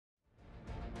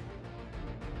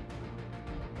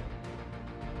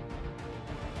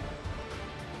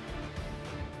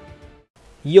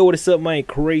Yo, what is up, my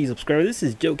crazy subscriber? This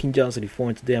is Joking John 74,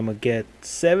 and today I'm gonna get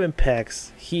 7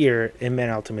 packs here in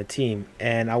Madden Ultimate Team,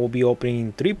 and I will be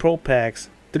opening 3 Pro packs,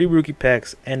 3 Rookie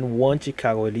packs, and 1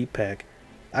 Chicago Elite pack.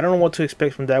 I don't know what to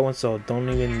expect from that one, so don't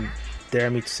even dare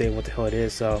me to say what the hell it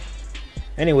is. So,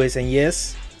 anyways, and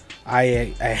yes,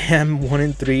 I am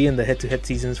 1-3 in the head-to-head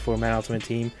seasons for Madden Ultimate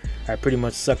Team. I pretty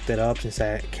much sucked it up since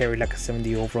I carried like a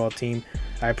 70 overall team.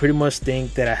 I pretty much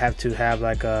think that I have to have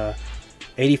like a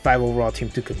 85 overall team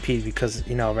to compete, because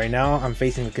you know right now I'm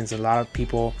facing against a lot of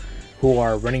people who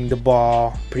are running the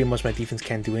ball. Pretty much my defense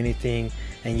can't do anything.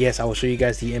 And yes, I will show you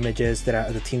guys the images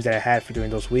that the teams that I had for during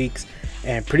those weeks,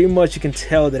 and pretty much you can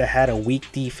tell that I had a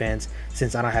weak defense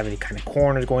since I don't have any kind of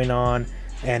corners going on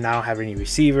and I don't have any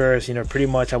receivers. You know, pretty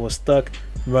much I was stuck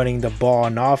running the ball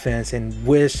on offense and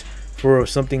wish for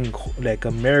something like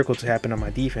a miracle to happen on my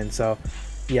defense. So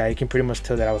yeah, you can pretty much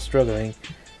tell that I was struggling.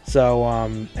 So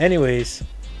anyways,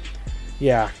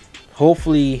 yeah,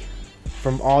 hopefully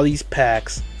from all these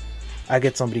packs I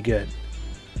get somebody good,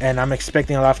 and I'm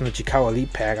expecting a lot from the Chicago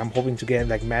Elite pack. I'm hoping to get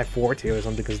like Matt Forte or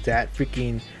something, because that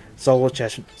freaking solo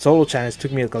challenge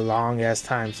took me like a long ass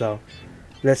time. So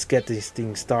let's get this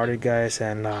thing started, guys,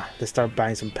 and let's start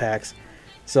buying some packs.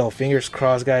 So fingers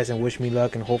crossed, guys, and wish me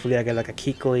luck, and hopefully I get like a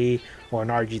Kuechly or an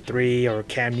RG3 or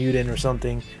Cam Newton or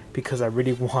something, because I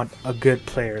really want a good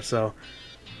player. So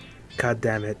god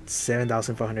damn it,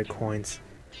 7,500 coins.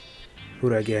 Who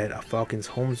do I get? A Falcons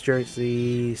Holmes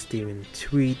jersey, Steven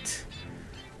Tweet,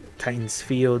 Titans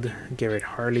Field, Garrett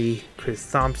Harley,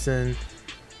 Chris Thompson,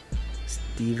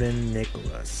 Steven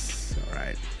Nicholas.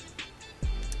 Alright.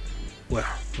 Well,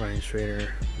 Ryan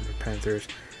Schrader, the Panthers.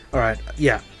 Alright,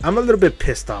 yeah, I'm a little bit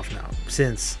pissed off now,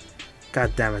 since,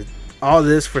 god damn it, all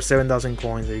this for 7,000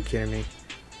 coins. Are you kidding me?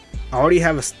 I already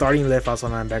have a starting left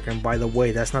outside linebacker, and by the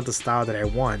way, that's not the style that I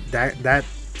want. That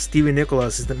Steven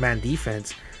Nicholas is the man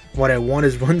defense. What I want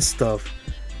is run stuff.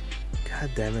 God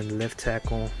damn it, left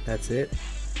tackle. That's it.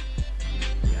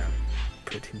 Yeah,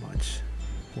 pretty much.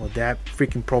 Well, that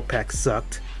freaking pro pack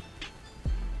sucked.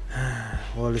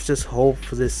 Well, let's just hope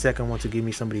for this second one to give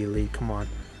me somebody elite. Come on,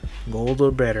 gold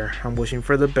or better. I'm wishing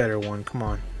for the better one. Come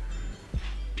on.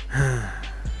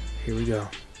 Here we go.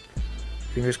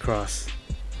 Fingers crossed.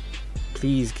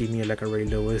 Please give me like a Ray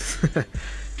Lewis.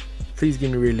 Please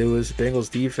give me Ray Lewis. Bengals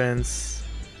defense.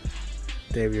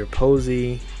 David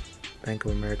Posey. Bank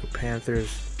of America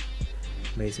Panthers.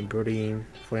 Mason Brodeen.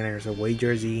 49ers away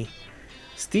jersey.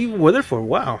 Steve Weatherford.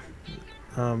 Wow.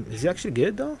 Is he actually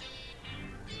good though?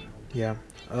 Yeah.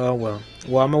 Oh well.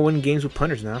 Well, I'm gonna win games with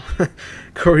punters now.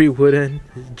 Corey Wooden.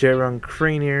 Jaron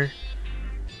Cranier.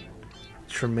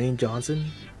 Tremaine Johnson.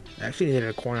 Actually needed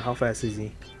a corner. How fast is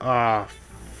he? Ah,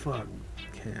 fuck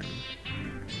him.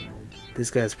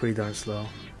 This guy's pretty darn slow.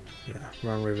 Yeah,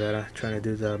 Ron Rivera trying to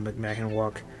do the McMahon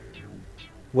walk.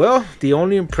 Well, the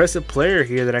only impressive player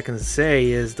here that I can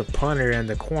say is the punter and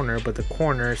the corner, but the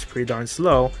corner is pretty darn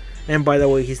slow. And by the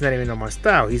way, he's not even on my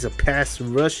style. He's a pass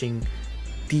rushing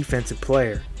defensive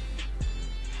player.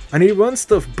 I need run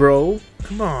stuff, bro.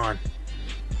 Come on.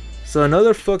 So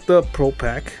another fucked up pro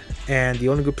pack, and the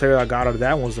only good player I got out of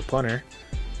that one was the punter.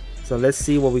 So let's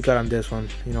see what we got on this one.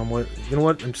 You know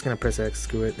what? I'm just gonna press X.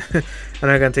 Screw it. I'm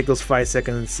not gonna take those 5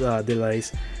 seconds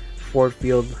delays. Ford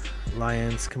Field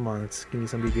Lions. Come on, let's give me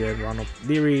somebody good. Ronald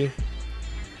Leary,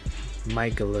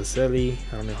 Mike Lazelli.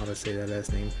 I don't know how to say that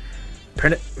last name.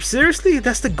 Seriously,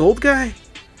 that's the gold guy?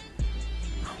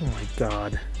 Oh my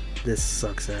god, this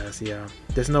sucks ass. Yeah,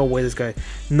 there's no way this guy.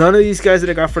 None of these guys that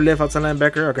I got for left outside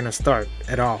linebacker are gonna start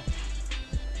at all.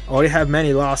 I already have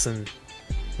Manny Lawson.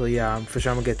 So yeah, I'm for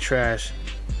sure I'm gonna get trash.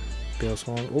 Bill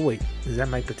Swan. Oh wait, is that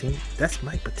Mike Patine? That's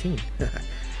Mike Patine.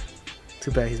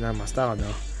 Too bad he's not my style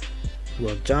though.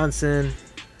 Will Johnson.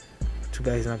 Too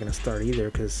bad he's not gonna start either,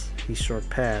 because he's short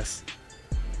pass.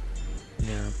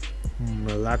 Yeah.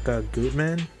 Malaka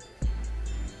Goodman.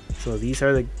 So these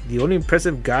are the only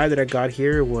impressive guy that I got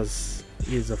here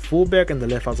is a fullback and the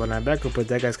left outside linebacker, but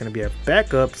that guy's gonna be a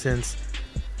backup since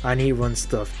I need run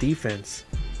stuff defense.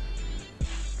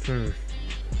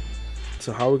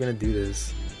 So how are we gonna do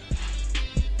this?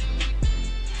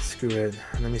 Screw it.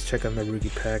 Let me check on the rookie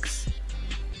packs.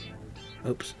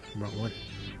 Oops, wrong one.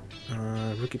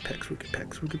 Rookie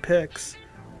packs.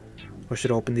 Or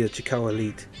should I open the Chicago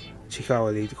Elite? Chicago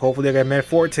Elite. Hopefully I got Matt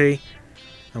Forte.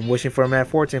 I'm wishing for a Matt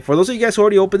Forte. For those of you guys who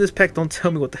already opened this pack, don't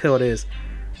tell me what the hell it is,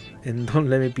 and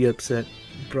don't let me be upset.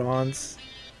 Bronze.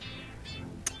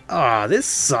 Ah, this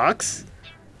sucks.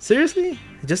 Seriously?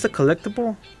 Just a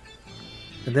collectible?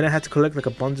 And then I had to collect like a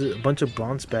bunch of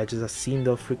bronze badges. I've seen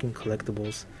those freaking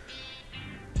collectibles.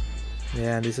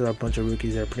 Yeah, and these are a bunch of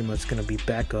rookies that are pretty much gonna be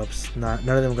backups. None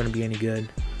of them are gonna be any good.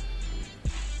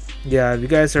 Yeah, if you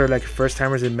guys are like first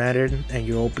timers in Madden and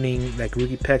you're opening like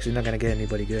rookie packs, you're not gonna get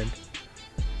anybody good.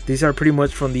 These are pretty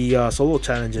much from the solo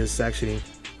challenges. Actually,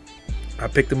 I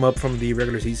picked them up from the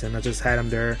regular season. I just had them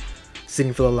there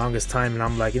sitting for the longest time, and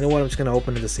I'm like, you know what? I'm just gonna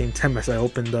open at the same time as I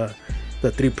open the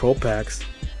 3 pro packs.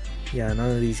 Yeah,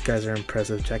 none of these guys are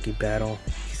impressive. Jackie Battle,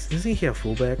 isn't he a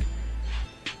fullback?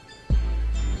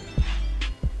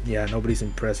 Yeah, nobody's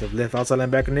impressive. Left outside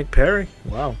linebacker Nick Perry.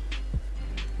 Wow,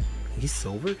 he's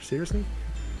silver, seriously?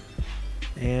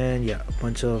 And yeah, a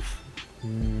bunch of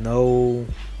no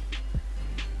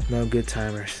good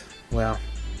timers. Well,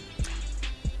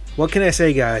 what can I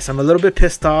say, guys? I'm a little bit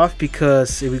pissed off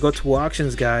because if we go to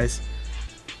auctions, guys,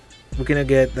 we're gonna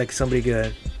get like somebody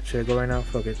good. Should I go right now?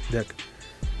 Fuck it. Look,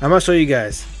 I'm gonna show you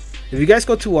guys. If you guys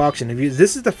go to auction, if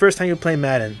this is the first time you play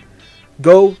Madden,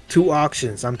 go to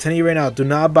auctions. I'm telling you right now, do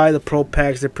not buy the pro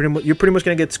packs. You're pretty much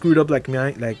gonna get screwed up like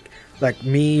me. Like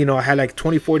me, you know, I had like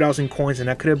 24,000 coins and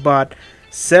I could have bought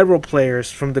several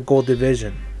players from the gold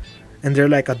division, and they're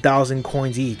like 1,000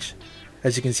 coins each.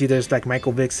 As you can see, there's like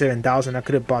Michael Vick 7,000. I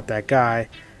could have bought that guy,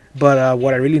 but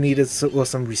what I really needed was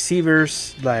some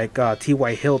receivers like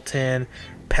T.Y. Hilton,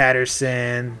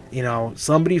 Patterson, you know,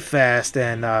 somebody fast,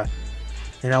 and I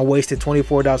wasted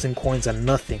 24,000 coins on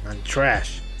nothing, on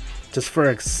trash, just for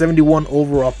a 71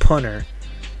 overall punter.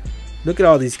 Look at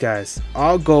all these guys,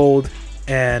 all gold,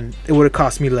 and it would have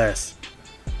cost me less.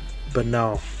 But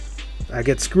no, I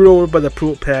get screwed over by the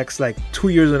pro packs like 2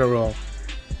 years in a row.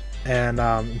 And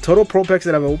total pro packs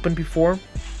that I've opened before,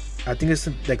 I think it's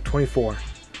like 24.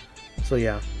 So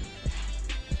yeah,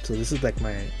 so this is like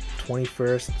my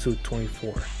 21st to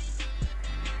 24.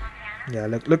 Yeah,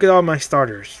 look at all my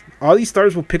starters. All these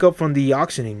starters will pick up from the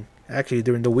auctioning actually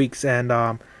during the weeks.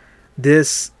 And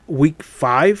this week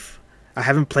 5, I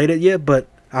haven't played it yet, but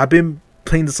I've been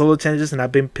playing the solo challenges and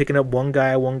I've been picking up one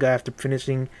guy after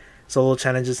finishing solo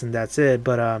challenges, and that's it.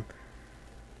 But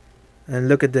and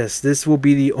look at this. This will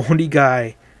be the only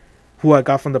guy who I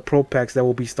got from the pro packs that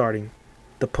will be starting.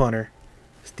 The punter,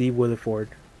 Steve Williford.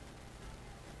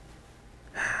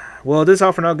 Well, this is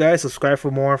all for now, guys. Subscribe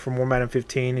for more Madden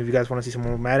 15. If you guys want to see some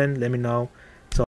more Madden, let me know.